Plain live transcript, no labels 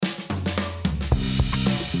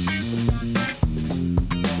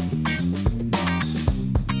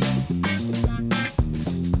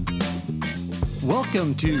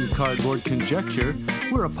Welcome to Cardboard Conjecture.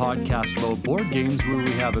 We're a podcast about board games where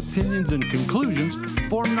we have opinions and conclusions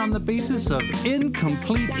formed on the basis of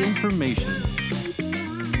incomplete information.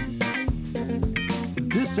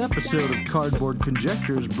 This episode of Cardboard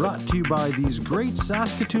Conjecture is brought to you by these great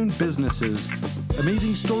Saskatoon businesses: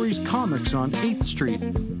 Amazing Stories Comics on 8th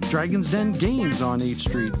Street, Dragon's Den Games on 8th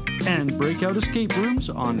Street, and Breakout Escape Rooms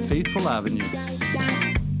on Faithful Avenue.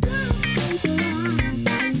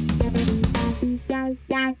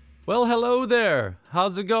 Well, hello there.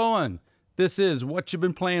 How's it going? This is What You've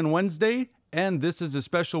Been Playing Wednesday, and this is a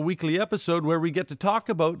special weekly episode where we get to talk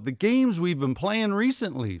about the games we've been playing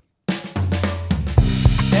recently.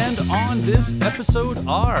 And on this episode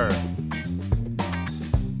are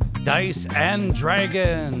Dice and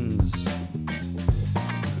Dragons,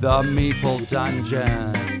 The Maple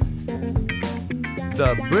Dungeon,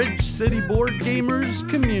 the Bridge City Board Gamers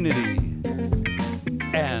Community,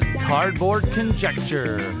 and Cardboard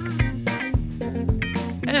Conjecture.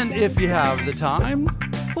 And if you have the time,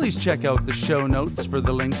 please check out the show notes for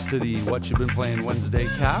the links to the What You've Been Playing Wednesday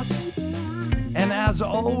cast. And as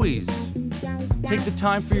always, take the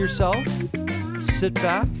time for yourself, sit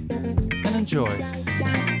back, and enjoy.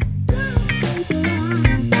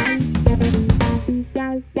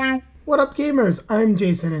 What up, gamers? I'm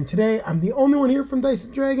Jason, and today I'm the only one here from Dice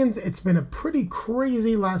and Dragons. It's been a pretty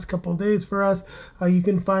crazy last couple of days for us. You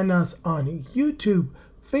can find us on YouTube,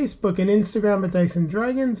 Facebook, and Instagram at Dice and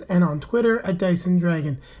Dragons, and on Twitter at Dice and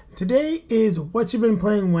Dragon. Today is What You've Been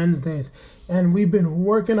Playing Wednesdays, and we've been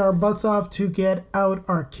working our butts off to get out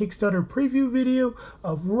our Kickstarter preview video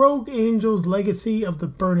of Rogue Angels Legacy of the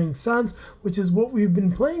Burning Suns, which is what we've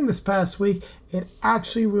been playing this past week. It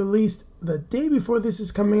actually released the day before this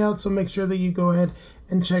is coming out, so make sure that you go ahead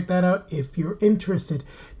and check that out if you're interested.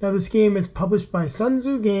 Now, this game is published by Sun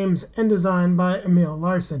Tzu Games and designed by Emil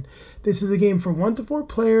Larson. This is a game for 1 to 4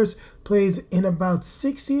 players, plays in about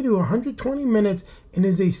 60 to 120 minutes, and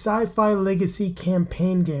is a sci-fi legacy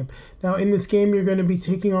campaign game. Now, in this game, you're going to be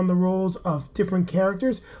taking on the roles of different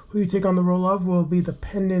characters. Who you take on the role of will be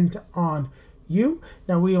dependent on you.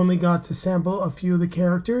 Now, we only got to sample a few of the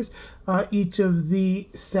characters. Each of the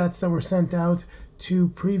sets that were sent out to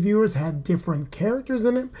previewers had different characters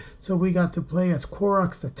in it. So we got to play as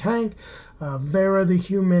Koroks the tank, Vera the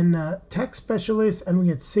human tech specialist, and we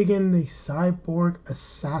had Sigyn the cyborg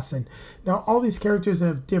assassin. Now, all these characters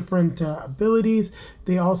have different abilities.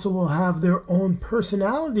 They also will have their own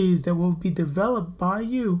personalities that will be developed by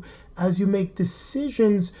you as you make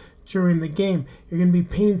decisions during the game. You're going to be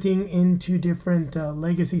painting into different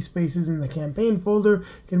legacy spaces in the campaign folder.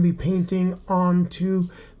 You're going to be painting onto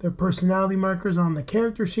their personality markers on the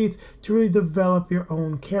character sheets to really develop your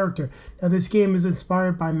own character. Now, this game is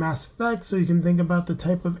inspired by Mass Effect, so you can think about the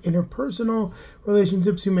type of interpersonal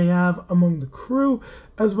relationships you may have among the crew,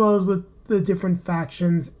 as well as with the different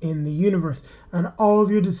factions in the universe. And all of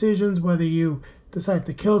your decisions, whether you decide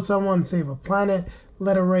to kill someone, save a planet,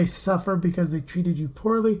 let a race suffer because they treated you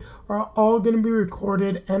poorly, are all going to be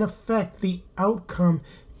recorded and affect the outcome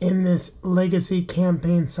in this legacy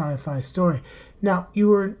campaign sci-fi story. Now,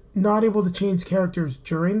 you are not able to change characters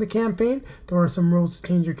during the campaign. There are some rules to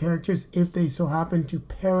change your characters if they so happen to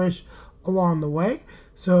perish along the way.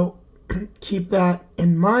 So keep that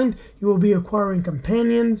in mind. You will be acquiring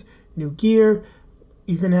companions, new gear.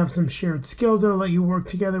 You're going to have some shared skills that will let you work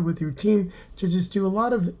together with your team to just do a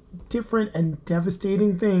lot of different and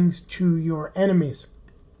devastating things to your enemies.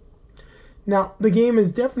 Now, the game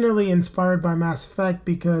is definitely inspired by Mass Effect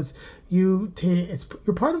because you're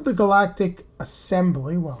part of the Galactic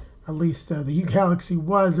Assembly. Well, at least the galaxy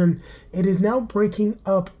was, and it is now breaking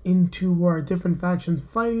up into different factions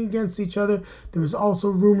fighting against each other. There's also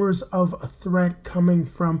rumors of a threat coming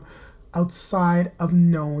from outside of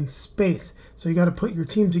known space. So you got to put your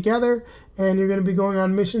team together, and you're going to be going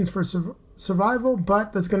on missions for survival,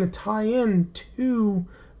 but that's going to tie in to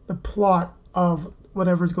the plot of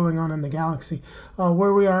whatever's going on in the galaxy.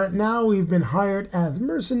 Where we are now, we've been hired as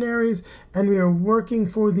mercenaries, and we are working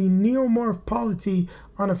for the Neomorph Polity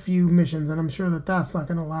on a few missions, and I'm sure that that's not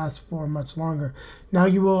going to last for much longer. Now,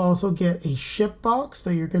 you will also get a ship box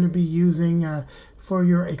that you're going to be using for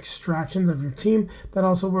your extractions of your team. That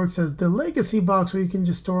also works as the legacy box, where you can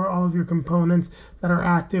just store all of your components that are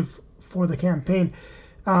active for the campaign.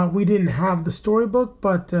 We didn't have the storybook,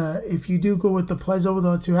 but if you do go with the pledge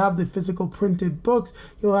over to have the physical printed books,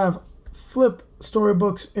 you'll have flip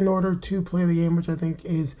storybooks in order to play the game, which I think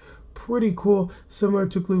is pretty cool, similar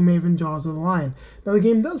to Gloomhaven Jaws of the Lion. Now, the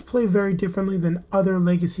game does play very differently than other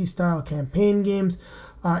legacy style campaign games.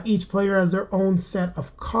 Each player has their own set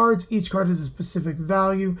of cards. Each card has a specific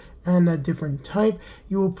value and a different type.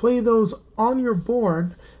 You will play those on your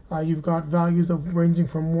board. You've got values of ranging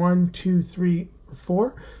from 1, 2, 3,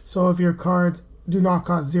 4. So if your cards do not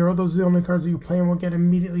cost 0, those are the only cards that you play and will get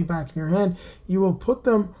immediately back in your hand. You will put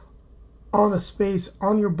them on a space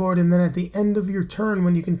on your board, and then at the end of your turn,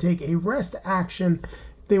 when you can take a rest action,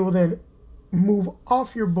 they will then move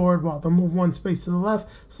off your board. Well, they'll move one space to the left,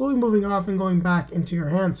 slowly moving off and going back into your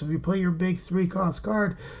hand. So if you play your big 3-cost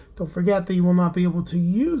card, don't forget that you will not be able to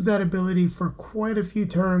use that ability for quite a few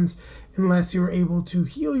turns unless you're able to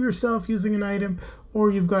heal yourself using an item, or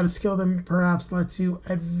you've got a skill that perhaps lets you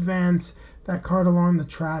advance that card along the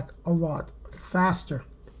track a lot faster.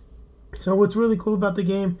 So what's really cool about the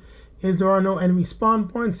game is there are no enemy spawn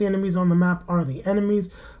points. The enemies on the map are the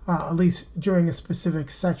enemies, at least during a specific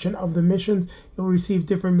section of the missions. You'll receive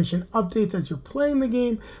different mission updates as you're playing the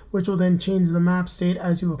game, which will then change the map state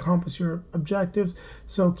as you accomplish your objectives.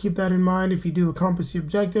 So keep that in mind. If you do accomplish the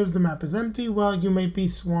objectives, the map is empty, well, you may be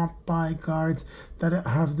swamped by guards that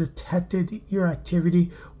have detected your activity,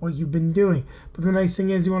 what you've been doing. But the nice thing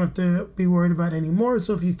is you won't have to be worried about any more.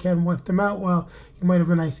 So if you can wipe them out, well, you might have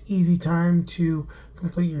a nice easy time to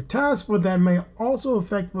complete your task, but that may also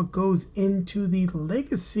affect what goes into the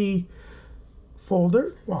legacy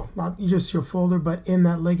folder. Well, not just your folder, but in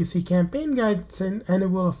that legacy campaign guide, and it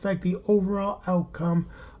will affect the overall outcome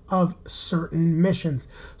of certain missions.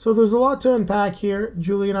 So there's a lot to unpack here.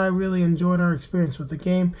 Julie and I really enjoyed our experience with the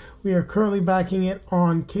game. We are currently backing it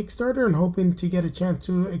on Kickstarter and hoping to get a chance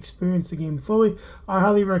to experience the game fully. I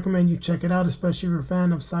highly recommend you check it out, especially if you're a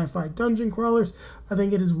fan of sci-fi dungeon crawlers. I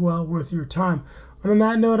think it is well worth your time. And on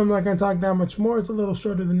that note, I'm not going to talk that much more. It's a little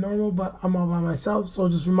shorter than normal, but I'm all by myself. So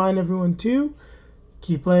just remind everyone to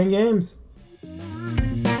keep playing games.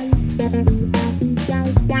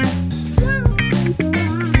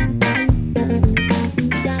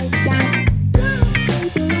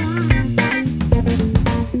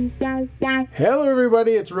 Hello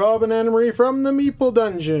everybody, it's Rob and Anna-Marie from the Meeple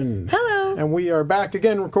Dungeon. Hello. And we are back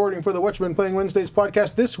again recording for the What You Been Playing Wednesdays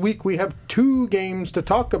podcast. This week we have 2 games to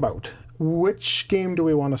talk about. Which game do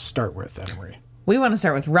we want to start with, Anna-Marie? We want to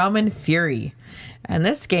start with Ramen Fury. And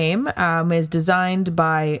this game is designed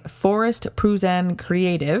by Forrest Pruzan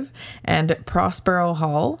Creative and Prospero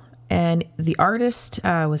Hall. And the artist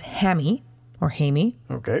was Hammy, or Hammy.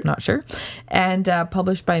 Okay. Not sure. And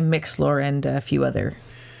published by Mixlore and a few other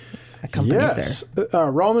companies there.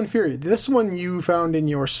 Ramen Fury. This one you found in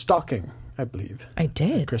your stocking, I believe. I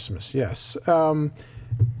did. Christmas, yes. And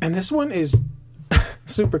this one is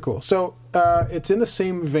super cool. So it's in the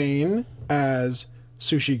same vein as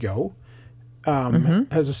Sushi Go.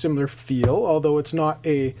 Has a similar feel, although it's not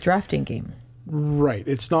a drafting game. Right.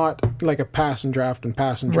 It's not like a pass and draft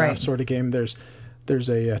right. sort of game. There's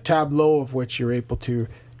a tableau of which you're able to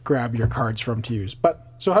grab your cards from to use.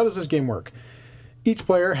 But so how does this game work? Each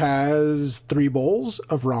player has 3 bowls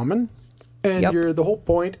of ramen, and the whole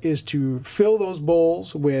point is to fill those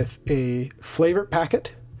bowls with a flavor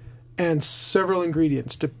packet and several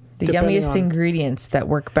ingredients. The yummiest ingredients that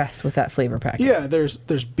work best with that flavor packet. Yeah, there's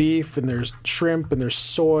beef, and there's shrimp, and there's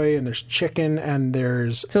soy, and there's chicken, and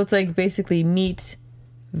there's... So it's like basically meat,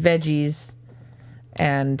 veggies,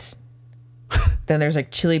 and then there's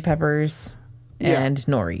like chili peppers and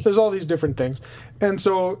nori. There's all these different things. And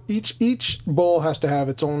so each bowl has to have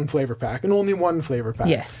its own flavor pack, and only one flavor pack.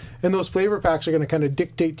 Yes. And those flavor packs are going to kind of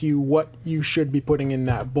dictate to you what you should be putting in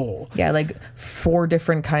that bowl. Yeah, like 4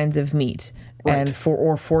 different kinds of meat. Right. And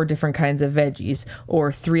 4 different kinds of veggies,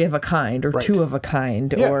 or 3 of a kind, or 2 of a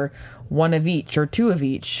kind, or 1 of each, or 2 of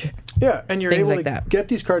each. Yeah, and you're able to get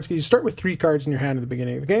these cards, because you start with 3 cards in your hand at the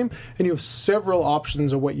beginning of the game, and you have several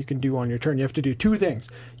options of what you can do on your turn. You have to do 2 things.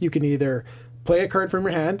 You can either play a card from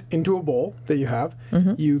your hand into a bowl that you have.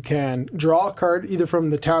 Mm-hmm. You can draw a card either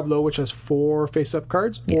from the tableau, which has 4 face-up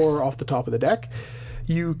cards, or off the top of the deck.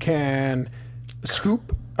 You can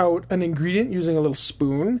scoop out an ingredient using a little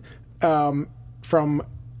spoon from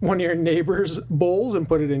one of your neighbor's bowls and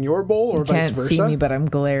put it in your bowl, or vice versa. You can't see me, but I'm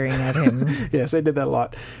glaring at him. Yes, I did that a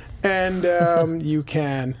lot. And you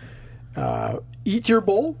can eat your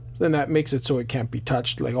bowl, and that makes it so it can't be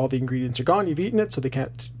touched. Like, all the ingredients are gone. You've eaten it, so they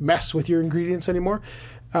can't mess with your ingredients anymore.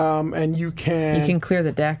 And you can clear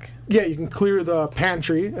the deck. Yeah, you can clear the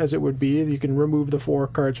pantry, as it would be. You can remove the 4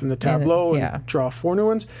 cards from the tableau and draw 4 new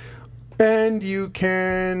ones. And you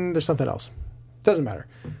can... There's something else. Doesn't matter.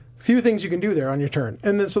 few things you can do there on your turn.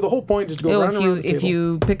 And then so the whole point is to go around and around the if table.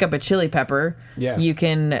 you pick up a chili pepper, Yes. you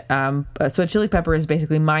can. So a chili pepper is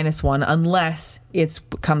basically -1 unless it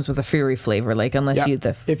comes with a Fury flavor, like unless Yeah. you the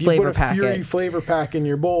if you flavor put a packet. Fury flavor pack in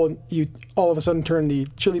your bowl, you all of a sudden turn the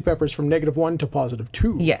chili peppers from -1 to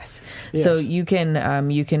 +2. Yes. So Yes. you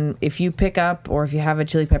can if you pick up or if you have a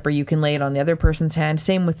chili pepper, you can lay it on the other person's hand.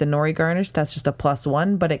 Same with the nori garnish. That's just a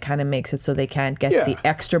 +1, but it kind of makes it so they can't get Yeah. the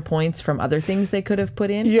extra points from other things they could have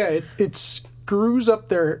put in. Yeah, it screws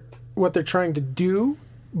up what they're trying to do,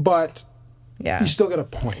 but Yeah. you still get a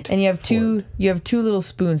point. And you have for it. two little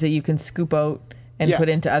spoons that you can scoop out and Yeah. put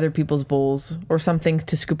into other people's bowls, or something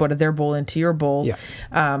to scoop out of their bowl into your bowl. Yeah.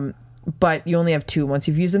 But you only have 2. Once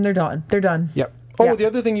you've used them, they're done. They're done. Yep. Oh, Yeah. the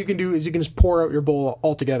other thing you can do is you can just pour out your bowl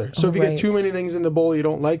altogether. So if you right. get too many things in the bowl you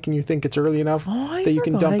don't like and you think it's early enough I that you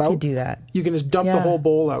can forgot dump I out, could do that. you can just dump the Yeah. whole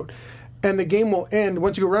bowl out. And the game will end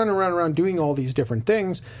once you go round and round and round doing all these different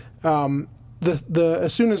things. The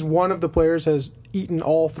as soon as one of the players has eaten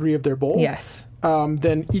all 3 of their bowls, Yes.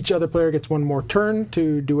 then each other player gets one more turn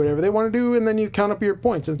to do whatever they want to do, and then you count up your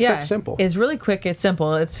points. It's that simple. It's really quick. It's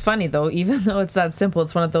simple. It's funny, though. Even though it's that simple,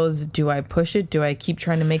 it's one of those, do I push it? Do I keep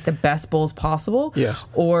trying to make the best bowls possible? Yes.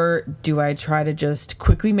 Or do I try to just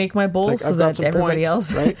quickly make my bowls like, so I've got that some everybody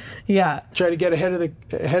points, else... right? Yeah. Try to get ahead of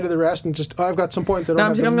the rest, and just I've got some points. I don't No, I'm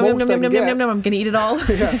have just the going most I can get. I'm going to eat it all.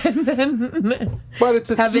 But it's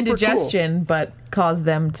Have super indigestion, but cause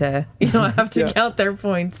them to, have to Yeah. count their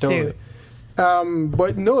points Totally. too.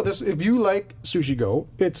 But no, if you like Sushi Go,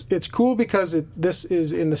 it's cool because this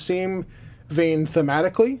is in the same vein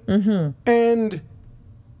thematically, and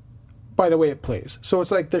by the way it plays. So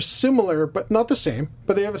it's like they're similar, but not the same.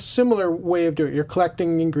 But they have a similar way of doing it. You're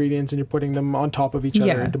collecting ingredients and you're putting them on top of each other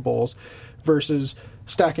Yeah. into bowls, versus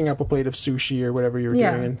stacking up a plate of sushi or whatever you're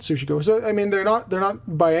Yeah. doing in Sushi Go. So I mean, they're not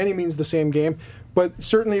by any means the same game, but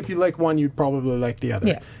certainly if you like one, you'd probably like the other.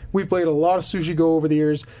 Yeah. We've played a lot of Sushi Go over the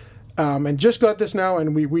years. And just got this now,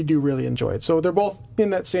 and we do really enjoy it. So they're both in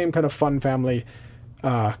that same kind of fun family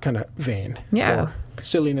kind of vein. Yeah. For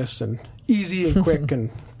silliness and easy and quick. And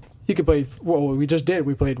you could play, we just did.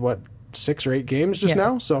 We played, 6 or 8 games just Yeah.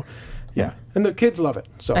 now? So, yeah. And the kids love it.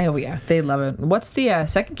 So. Oh, yeah. They love it. What's the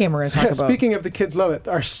second game we're going to talk about? Speaking of the kids love it,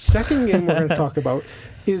 our second game we're going to talk about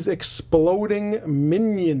is Exploding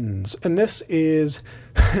Minions. And this is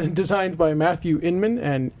designed by Matthew Inman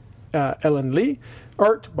and Ellen Lee.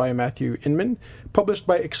 Art by Matthew Inman, published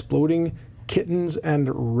by Exploding Kittens and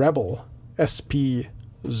Rebel, SP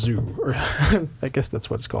Zoo, or I guess that's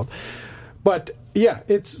what it's called. But yeah,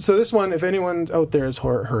 so this one, if anyone out there has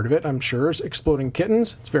heard of it, I'm sure, is Exploding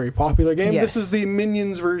Kittens. It's a very popular game. Yes. This is the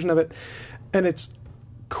Minions version of it, and it's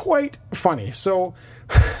quite funny. So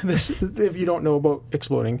this, if you don't know about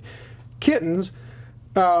Exploding Kittens,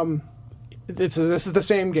 this is the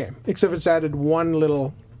same game, except it's added one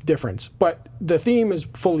little difference. But the theme is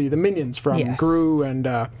fully the Minions from Yes. Gru and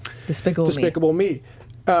Despicable Me.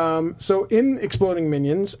 Me. So in Exploding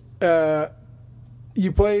Minions,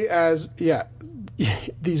 you play as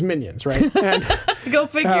these minions, right? And Go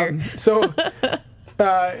figure.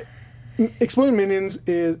 Exploding Minions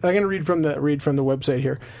is, I'm going to read from the website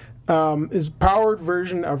here, is powered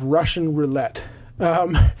version of Russian roulette.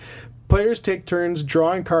 Players take turns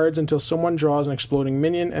drawing cards until someone draws an exploding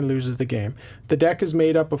minion and loses the game. The deck is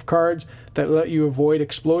made up of cards that let you avoid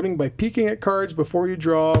exploding by peeking at cards before you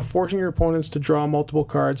draw, forcing your opponents to draw multiple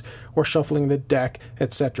cards, or shuffling the deck,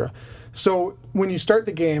 etc. So when you start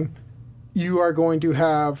the game, you are going to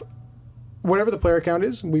have whatever the player count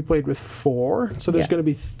is. We played with 4, so there's Yeah. going to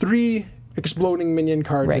be 3 exploding minion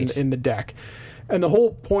cards Right. in the deck. And the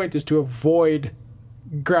whole point is to avoid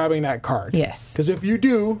grabbing that card. Yes. Because if you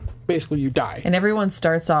do, basically you die. And everyone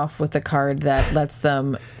starts off with a card that lets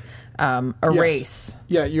them erase.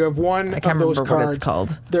 Yeah, you have one I can't of those remember what cards. it's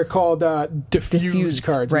called. They're called diffuse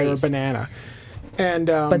cards. right. They're a banana. And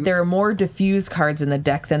But there are more diffuse cards in the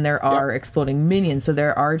deck than there are exploding minions, so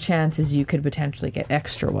there are chances you could potentially get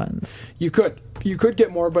extra ones. you could get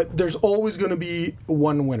more, but there's always going to be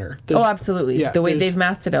one winner. Oh, absolutely. Yeah, the way there's- they've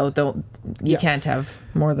mathed it out, though, you Yeah. can't have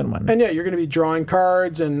more than one. And you're going to be drawing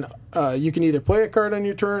cards, and you can either play a card on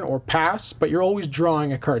your turn or pass, but you're always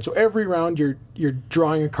drawing a card. So every round you're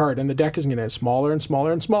drawing a card, and the deck is going to get smaller and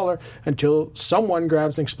smaller and smaller until someone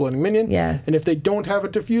grabs an exploding minion. Yeah. And if they don't have a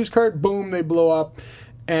diffuse card, boom, they blow up,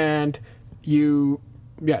 and you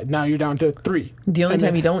now you're down to 3. The only And time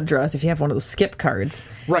then- you don't draw is if you have one of those skip cards.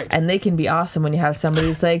 Right. And they can be awesome when you have somebody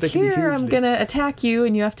who's like, They can be here, I'm huge. going to attack you,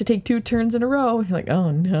 and you have to take 2 turns in a row. And you're like,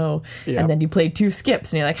 oh, no. Yep. And then you play 2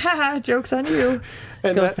 skips, and you're like, haha, joke's on you.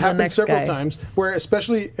 And Go that for the happens next several guy. times, where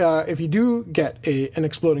especially if you do get an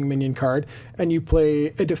exploding minion card and you play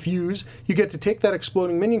a diffuse, you get to take that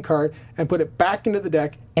exploding minion card and put it back into the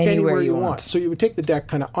deck anywhere you want. So you would take the deck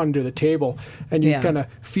kind of under the table, and you Yeah. kind of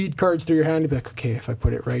feed cards through your hand and be like, okay, if I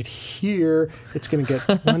put it right here, it's going to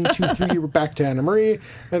get 1, 2, 3 back to Anna Marie,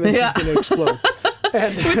 and then Yeah. she's going to explode.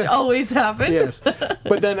 And Which always happens. yes,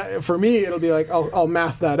 but then for me, it'll be like I'll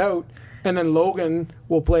math that out, and then Logan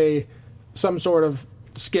will play some sort of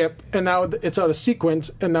skip, and now it's out of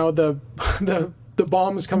sequence, and now the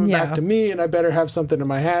bomb is coming Yeah. back to me, and I better have something in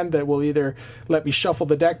my hand that will either let me shuffle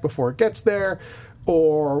the deck before it gets there,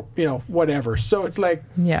 or whatever. So it's like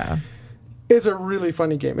Yeah. it's a really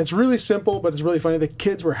funny game. It's really simple, but it's really funny. The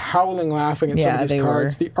kids were howling laughing at some Yeah, of they these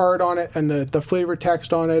cards. were. The art on it and the flavor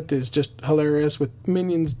text on it is just hilarious, with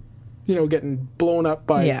minions getting blown up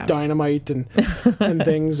by Yeah. dynamite and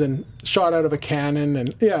things, and shot out of a cannon,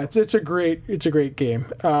 and yeah, it's a great game.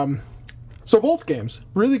 So both games,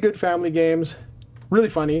 really good family games, really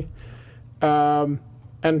funny, and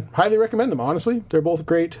highly recommend them. Honestly, they're both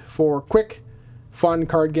great for quick, fun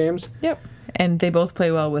card games. Yep. And they both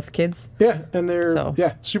play well with kids. Yeah, and they're So.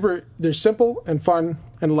 super. They're simple and fun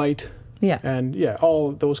and light. Yeah. And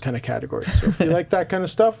all those kind of categories. So if you like that kind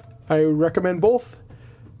of stuff, I recommend both.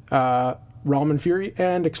 Realm and Fury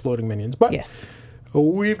and Exploding Minions. But Yes.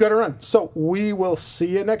 we've got to run. So we will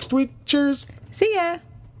see you next week. Cheers. See ya.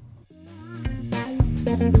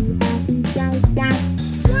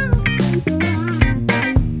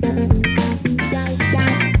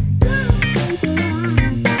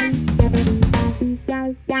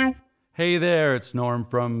 Hey there, it's Norm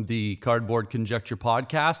from the Cardboard Conjecture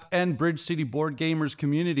podcast and Bridge City Board Gamers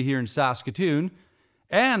community here in Saskatoon.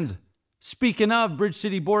 And speaking of Bridge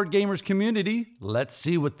City Board Gamers community, let's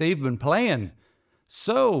see what they've been playing.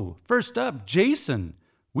 So, first up, Jason.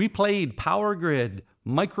 We played Power Grid,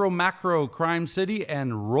 Micro Macro, Crime City,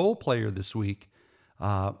 and Role Player this week.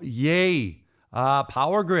 Yay.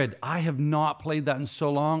 Power Grid. I have not played that in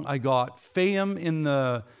so long. I got FAM in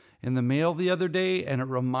the mail the other day, and it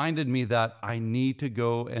reminded me that I need to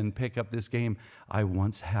go and pick up this game. I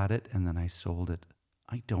once had it, and then I sold it.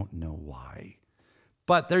 I don't know why.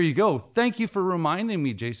 But there you go. Thank you for reminding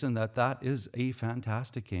me, Jason, that is a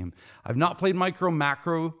fantastic game. I've not played Micro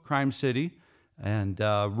Macro Crime City, and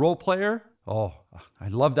Role Player. Oh, I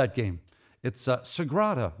love that game. It's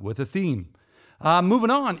Sagrada with a theme. Moving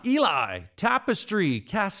on, Eli, Tapestry,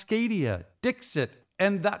 Cascadia, Dixit,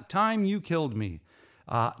 and That Time You Killed Me.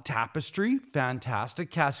 Tapestry, fantastic.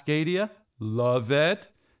 Cascadia, love it.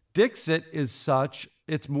 Dixit is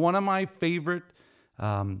it's one of my favorite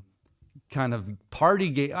kind of party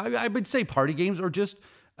game. I would say party games, or just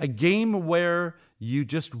a game where you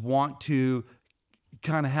just want to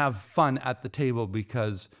kind of have fun at the table,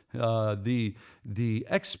 because the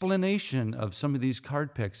explanation of some of these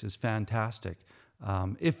card picks is fantastic.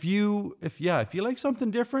 If you like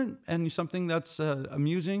something different and something that's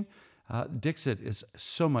amusing, Dixit is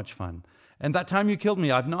so much fun. And That Time You Killed Me,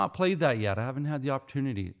 I've not played that yet. I haven't had the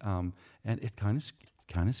opportunity, and it kind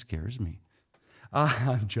of scares me.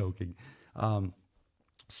 I'm joking.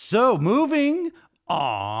 So moving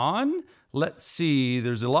on, let's see.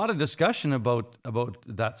 There's a lot of discussion about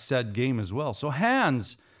that said game as well. So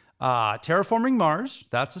Hands, Terraforming Mars,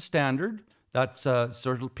 that's a standard. That's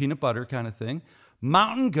sort of peanut butter kind of thing.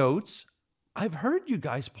 Mountain Goats, I've heard you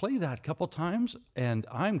guys play that a couple times, and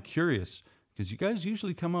I'm curious because you guys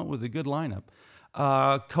usually come out with a good lineup.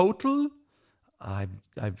 Kotal,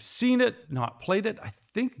 I've seen it, not played it. I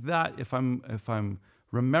think that if I'm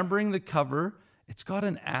remembering the cover, it's got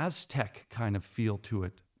an Aztec kind of feel to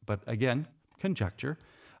it. But again, conjecture.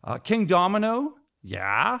 King Domino,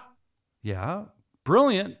 yeah.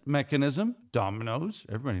 Brilliant mechanism. Dominoes,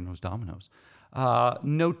 everybody knows dominoes.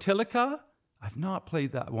 Nautilica, I've not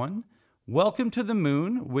played that one. Welcome to the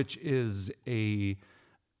Moon, which is a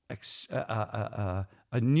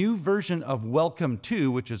new version of Welcome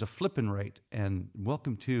To, which is a flip and write. And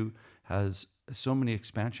Welcome To has so many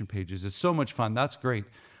expansion pages. It's so much fun. That's great.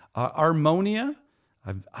 Harmonia,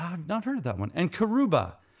 I've not heard of that one. And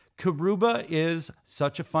Karuba. Karuba is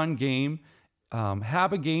such a fun game.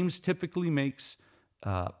 Haba Games typically makes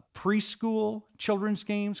preschool children's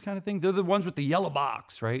games kind of thing. They're the ones with the yellow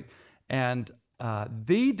box, right? And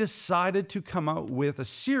they decided to come out with a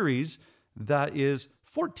series that is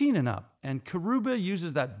 14 and up. And Karuba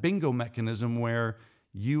uses that bingo mechanism where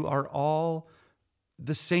you are all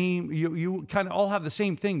the same. You kind of all have the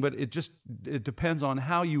same thing, but it depends on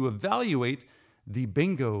how you evaluate the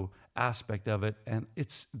bingo aspect of it. And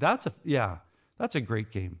that's a great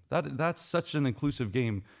game. That's such an inclusive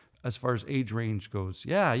game as far as age range goes.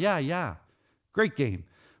 Yeah. Great game.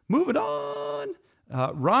 Moving on.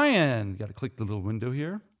 Ryan, got to click the little window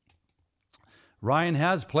here. Ryan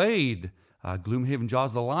has played Gloomhaven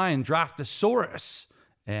Jaws of the Lion, Draftosaurus,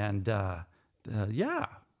 and those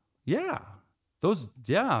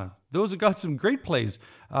have got some great plays.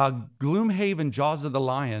 Gloomhaven Jaws of the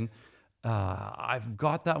Lion, I've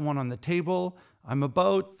got that one on the table. I'm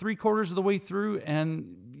about 3/4 of the way through,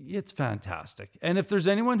 and it's fantastic. And if there's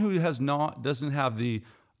anyone who doesn't have the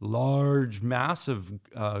large, massive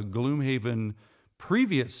Gloomhaven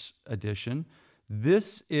previous edition,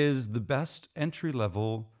 this is the best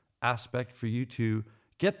entry-level aspect for you to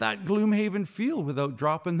get that Gloomhaven feel without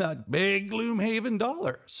dropping that big Gloomhaven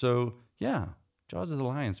dollar. So, yeah, Jaws of the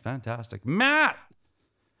Lion's fantastic. Matt,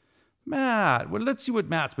 well, let's see what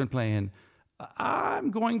Matt's been playing.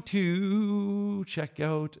 I'm going to check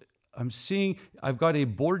out, I've got a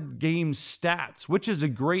Board Game Stats, which is a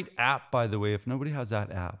great app, by the way. If nobody has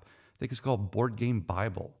that app, I think it's called Board Game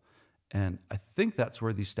Bible. And I think that's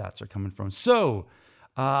where these stats are coming from. So,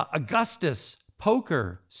 Augustus,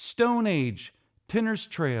 Poker, Stone Age, Tinner's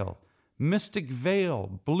Trail, Mystic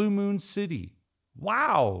Vale, Blue Moon City.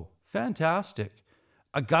 Wow, fantastic.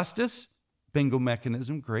 Augustus, bingo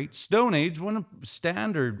mechanism, great. Stone Age, one of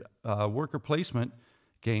standard worker placement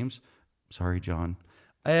games. Sorry, John.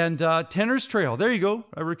 And Tinner's Trail, there you go,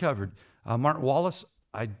 I recovered. Martin Wallace,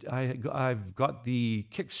 I've got the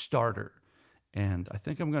Kickstarter. And I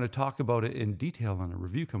think I'm going to talk about it in detail on a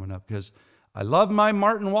review coming up because I love my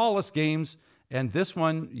Martin Wallace games. And this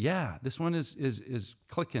one is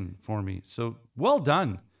clicking for me. So well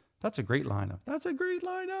done. That's a great lineup.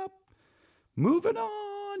 Moving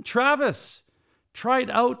on. Travis tried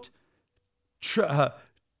out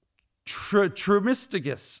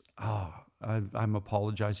Trismegistus. Oh, I'm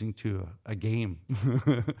apologizing to a game.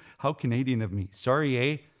 How Canadian of me. Sorry,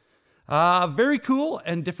 eh? Very cool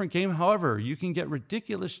and different game. However, you can get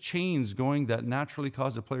ridiculous chains going that naturally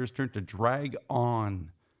cause the player's turn to drag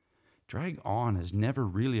on. Drag on is never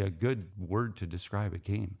really a good word to describe a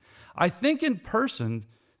game. I think in person,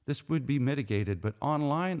 this would be mitigated, but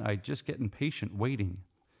online, I just get impatient waiting.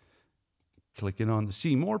 Clicking on the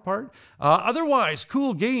see more part. Otherwise,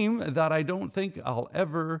 cool game that I don't think I'll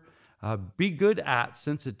ever be good at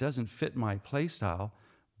since it doesn't fit my playstyle,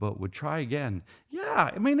 but would try again.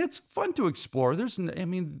 Yeah, I mean, it's fun to explore.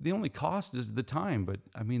 The only cost is the time, but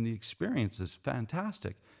I mean, the experience is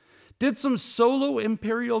fantastic. Did some solo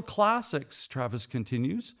Imperial Classics, Travis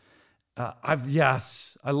continues. I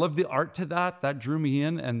love the art to that. That drew me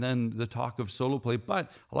in, and then the talk of solo play.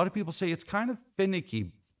 But a lot of people say it's kind of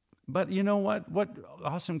finicky. But you know what? What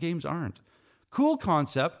awesome games aren't? Cool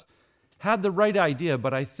concept, had the right idea,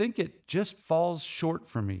 but I think it just falls short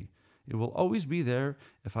for me. It will always be there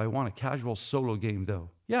if I want a casual solo game, though.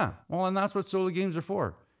 Yeah, well, and that's what solo games are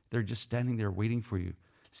for. They're just standing there waiting for you.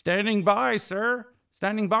 Standing by, sir.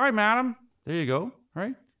 Standing by, madam. There you go. All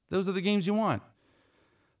right? Those are the games you want.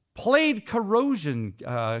 Played Corrosion.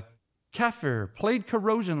 Kefir played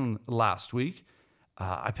Corrosion last week.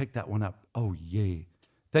 I picked that one up. Oh, yay.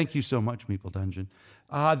 Thank you so much, Meeple Dungeon.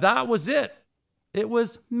 That was it. It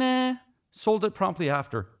was meh. Sold it promptly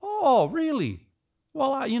after. Oh, really?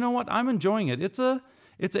 Well, you know what? I'm enjoying it. It's an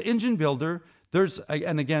engine builder.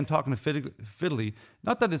 And again, talking to fiddly,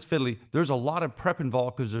 not that it's fiddly, there's a lot of prep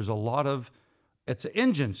involved because it's an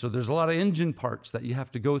engine. So there's a lot of engine parts that you have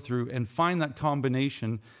to go through and find that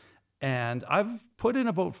combination. And I've put in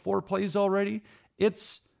about 4 plays already.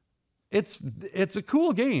 It's a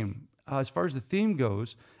cool game as far as the theme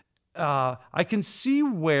goes. I can see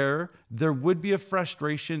where there would be a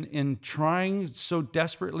frustration in trying so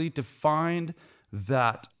desperately to find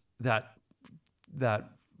that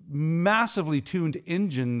massively tuned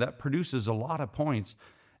engine that produces a lot of points.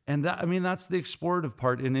 And that's the explorative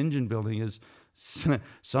part in engine building is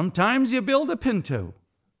sometimes you build a Pinto.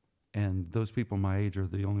 And those people my age are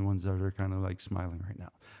the only ones that are kind of like smiling right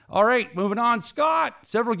now. All right, moving on. Scott,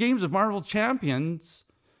 several games of Marvel Champions.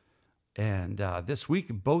 And this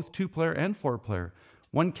week, both 2-player and 4-player.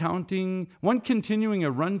 One continuing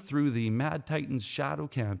a run through the Mad Titans Shadow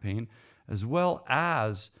campaign, as well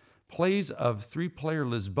as plays of 3-player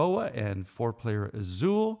Lisboa and 4-player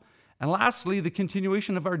Azul. And lastly, the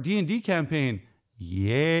continuation of our D&D campaign.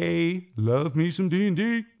 Yay! Love me some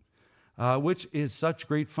D&D. Which is such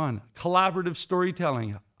great fun. Collaborative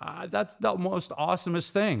storytelling. That's the most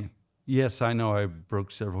awesomest thing. Yes, I know I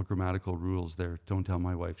broke several grammatical rules there. Don't tell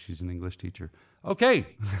my wife, she's an English teacher. Okay,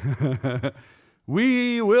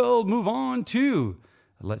 we will move on to,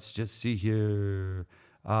 let's just see here.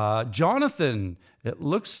 Jonathan, it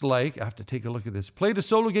looks like, I have to take a look at this, played a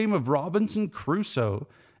solo game of Robinson Crusoe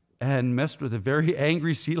and messed with a very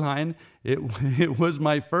angry sea lion. It was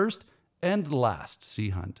my first and last sea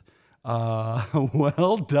hunt.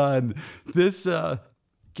 Well done. This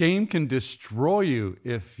game can destroy you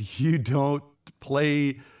if you don't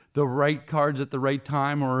play the right cards at the right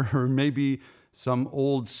time, or maybe some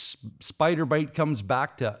old spider bite comes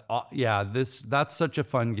back to, that's such a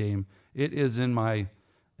fun game. It is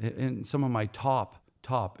in some of my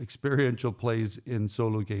top experiential plays in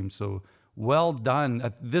solo games. So well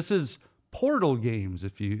done. This is Portal Games.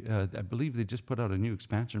 If you, I believe they just put out a new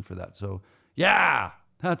expansion for that. So yeah,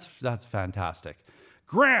 that's fantastic.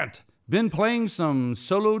 Grant, been playing some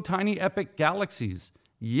solo Tiny Epic Galaxies.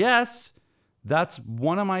 Yes, that's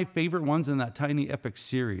one of my favorite ones in that Tiny Epic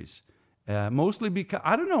series. Mostly because,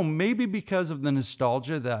 I don't know, maybe because of the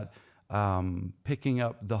nostalgia that picking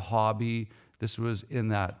up the hobby, this was in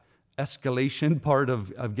that escalation part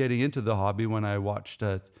of getting into the hobby when I watched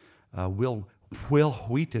Will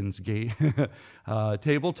Wheaton's game,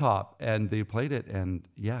 tabletop, and they played it, and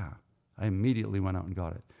yeah, I immediately went out and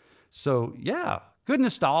got it. So yeah, good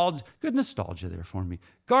nostalgia there for me.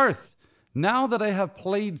 Garth, now that I have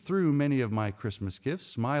played through many of my Christmas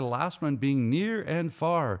gifts, my last one being Near and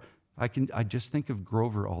Far, I just think of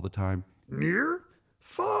Grover all the time. Near?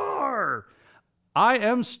 Far! I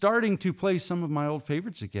am starting to play some of my old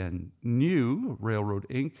favorites again. New, Railroad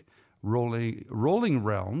Inc., Rolling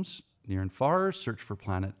Realms, Near and Far, Search for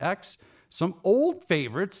Planet X. Some old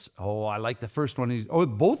favorites. Oh, I like the first one.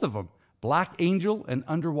 Both of them. Black Angel and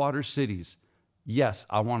Underwater Cities. Yes,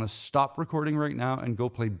 I want to stop recording right now and go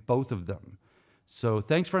play both of them. So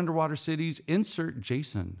thanks for Underwater Cities. Insert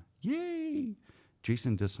Jason. Yay!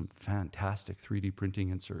 Jason does some fantastic 3D printing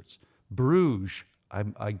inserts. Bruges.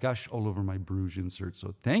 I gush all over my Bruges inserts,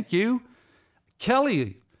 so thank you.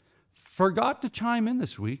 Kelly forgot to chime in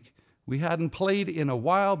this week. We hadn't played in a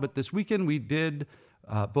while, but this weekend we did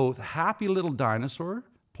both Happy Little Dinosaur,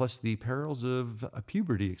 plus the Perils of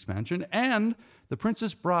Puberty expansion, and the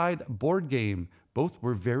Princess Bride board game. Both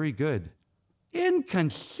were very good.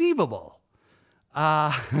 Inconceivable.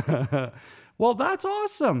 Well, that's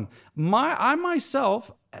awesome. I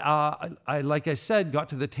myself, like I said, got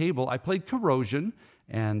to the table. I played Corrosion,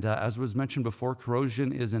 and as was mentioned before,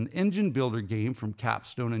 Corrosion is an engine builder game from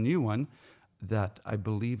Capstone, a new one that I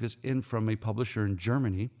believe is in from a publisher in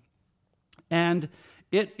Germany. And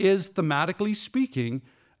it is, thematically speaking,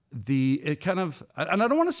 and I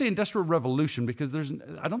don't want to say Industrial Revolution because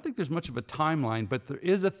I don't think there's much of a timeline, but there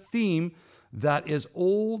is a theme that is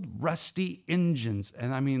old, rusty engines.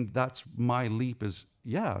 And I mean, that's my leap is,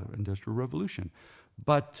 Industrial Revolution.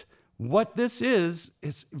 But what this is,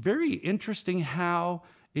 it's very interesting how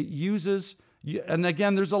it uses, and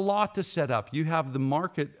again, there's a lot to set up. You have the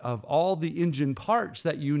market of all the engine parts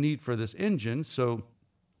that you need for this engine. So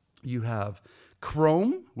you have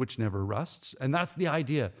chrome, which never rusts. And that's the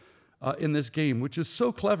idea in this game, which is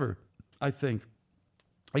so clever, I think.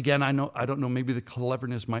 Again, I don't know, maybe the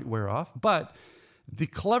cleverness might wear off, but the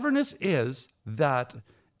cleverness is that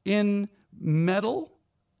in metal,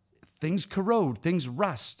 things corrode, things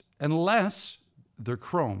rust, unless they're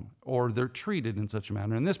chrome or they're treated in such a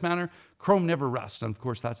manner. In this manner, chrome never rusts. And of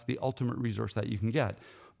course, that's the ultimate resource that you can get.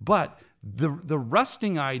 But the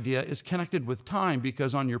rusting idea is connected with time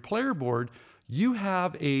because on your player board, you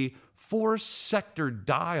have a 4-sector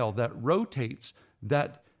dial that rotates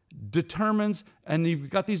that determines, and you've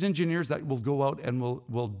got these engineers that will go out and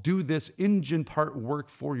will do this engine part work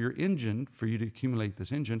for your engine, for you to accumulate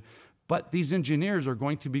this engine. But these engineers are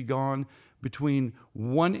going to be gone between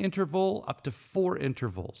 1 interval up to 4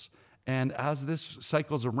 intervals. And as this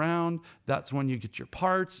cycles around, that's when you get your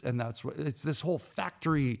parts, and it's this whole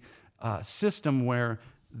factory system where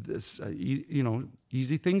this,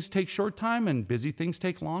 easy things take short time and busy things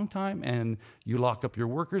take long time, and you lock up your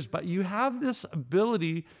workers. But you have this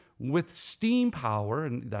ability with steam power,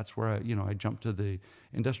 and that's where I jumped to the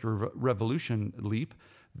Industrial Revolution leap,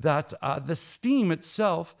 that the steam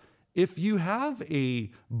itself, if you have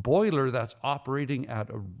a boiler that's operating at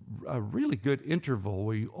a really good interval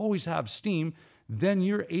where you always have steam, then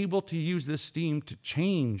you're able to use this steam to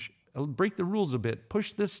change, break the rules a bit,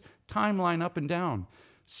 push this timeline up and down.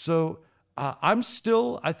 So I'm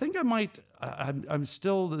still, I think I might, I'm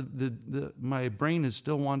still, my brain is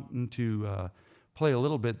still wanting to play a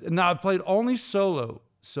little bit. Now I've played only solo,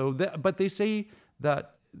 but they say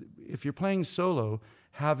that if you're playing solo,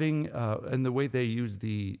 having and the way they use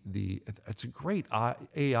the it's a great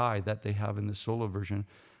AI that they have in the solo version,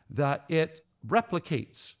 that it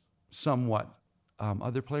replicates somewhat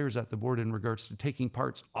other players at the board in regards to taking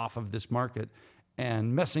parts off of this market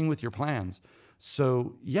and messing with your plans.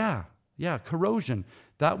 So yeah, Corrosion.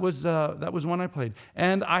 That was one I played,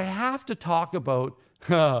 and I have to talk about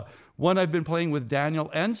one I've been playing with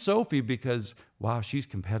Daniel and Sophie because wow, she's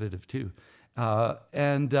competitive too.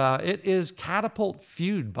 And it is Catapult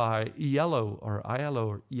Feud by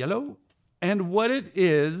IELLO. And what it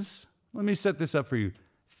is, let me set this up for you.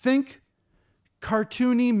 Think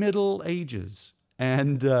cartoony Middle Ages,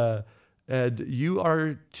 and you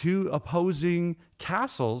are two opposing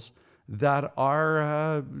castles that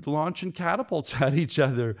are launching catapults at each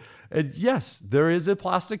other. And yes, there is a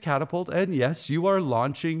plastic catapult, and yes, you are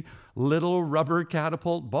launching little rubber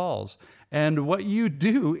catapult balls. And what you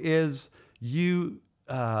do is you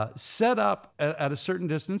set up at a certain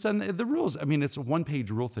distance, and the rules, I mean, it's a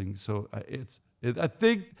one-page rule thing, so I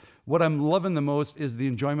think what I'm loving the most is the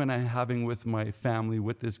enjoyment I'm having with my family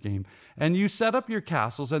with this game. And you set up your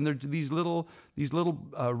castles, and they're these little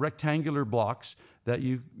rectangular blocks that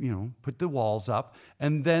you put the walls up.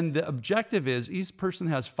 And then the objective is each person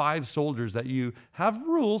has 5 soldiers that you have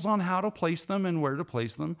rules on how to place them and where to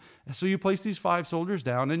place them. So you place these 5 soldiers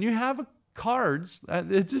down, and you have cards.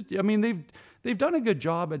 They've done a good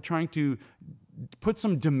job at trying to put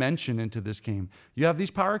some dimension into this game. You have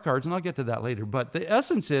these power cards, and I'll get to that later, but the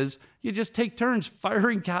essence is you just take turns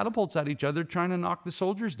firing catapults at each other, trying to knock the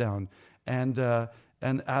soldiers down. And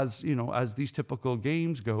as as these typical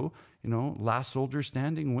games go, last soldier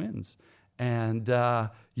standing wins. And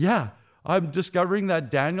I'm discovering that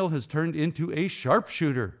Daniel has turned into a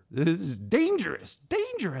sharpshooter. This is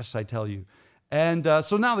dangerous, I tell you. And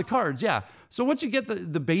so now the cards, So once you get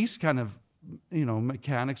the base kind of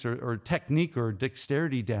mechanics or technique or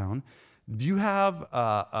dexterity down, you have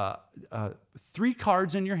 3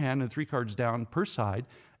 cards in your hand and 3 cards down per side.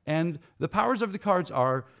 And the powers of the cards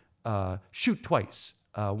are shoot twice.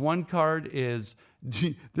 One card is,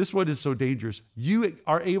 this one is so dangerous. You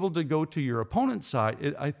are able to go to your opponent's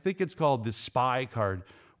side. I think it's called the spy card,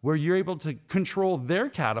 where you're able to control their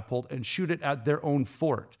catapult and shoot it at their own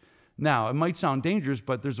fort. Now, it might sound dangerous,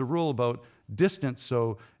 but there's a rule about distance,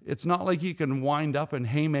 so it's not like you can wind up and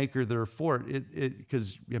haymaker their fort,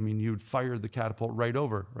 because you'd fire the catapult right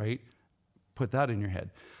over, right? Put that in your head.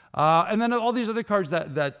 And then all these other cards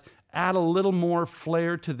that add a little more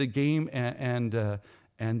flair to the game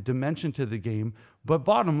and dimension to the game. But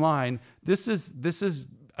bottom line, this is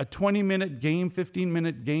a 20-minute game,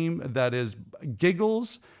 15-minute game that is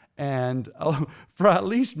giggles, and for at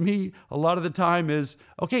least me, a lot of the time is,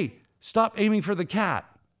 okay, stop aiming for the cat.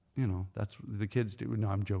 That's what the kids do. No,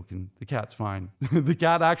 I'm joking. The cat's fine. The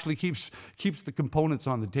cat actually keeps the components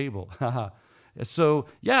on the table. So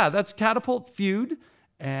that's Catapult Feud,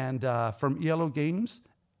 and from IELLO Games.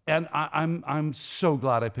 And I'm so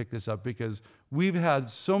glad I picked this up because we've had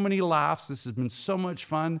so many laughs. This has been so much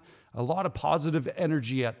fun. A lot of positive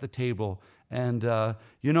energy at the table. And,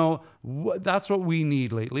 that's what we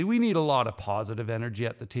need lately. We need a lot of positive energy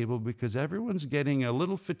at the table because everyone's getting a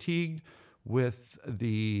little fatigued with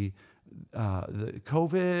the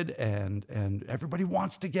COVID, and everybody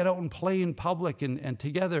wants to get out and play in public and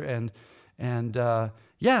together.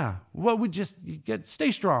 We just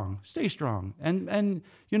stay strong. And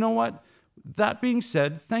you know what? That being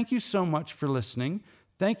said, thank you so much for listening.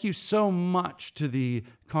 Thank you so much to the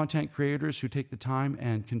content creators who take the time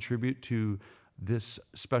and contribute to this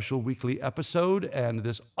special weekly episode and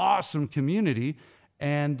this awesome community.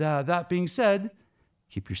 And that being said,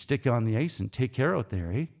 keep your stick on the ice and take care out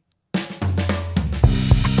there, eh?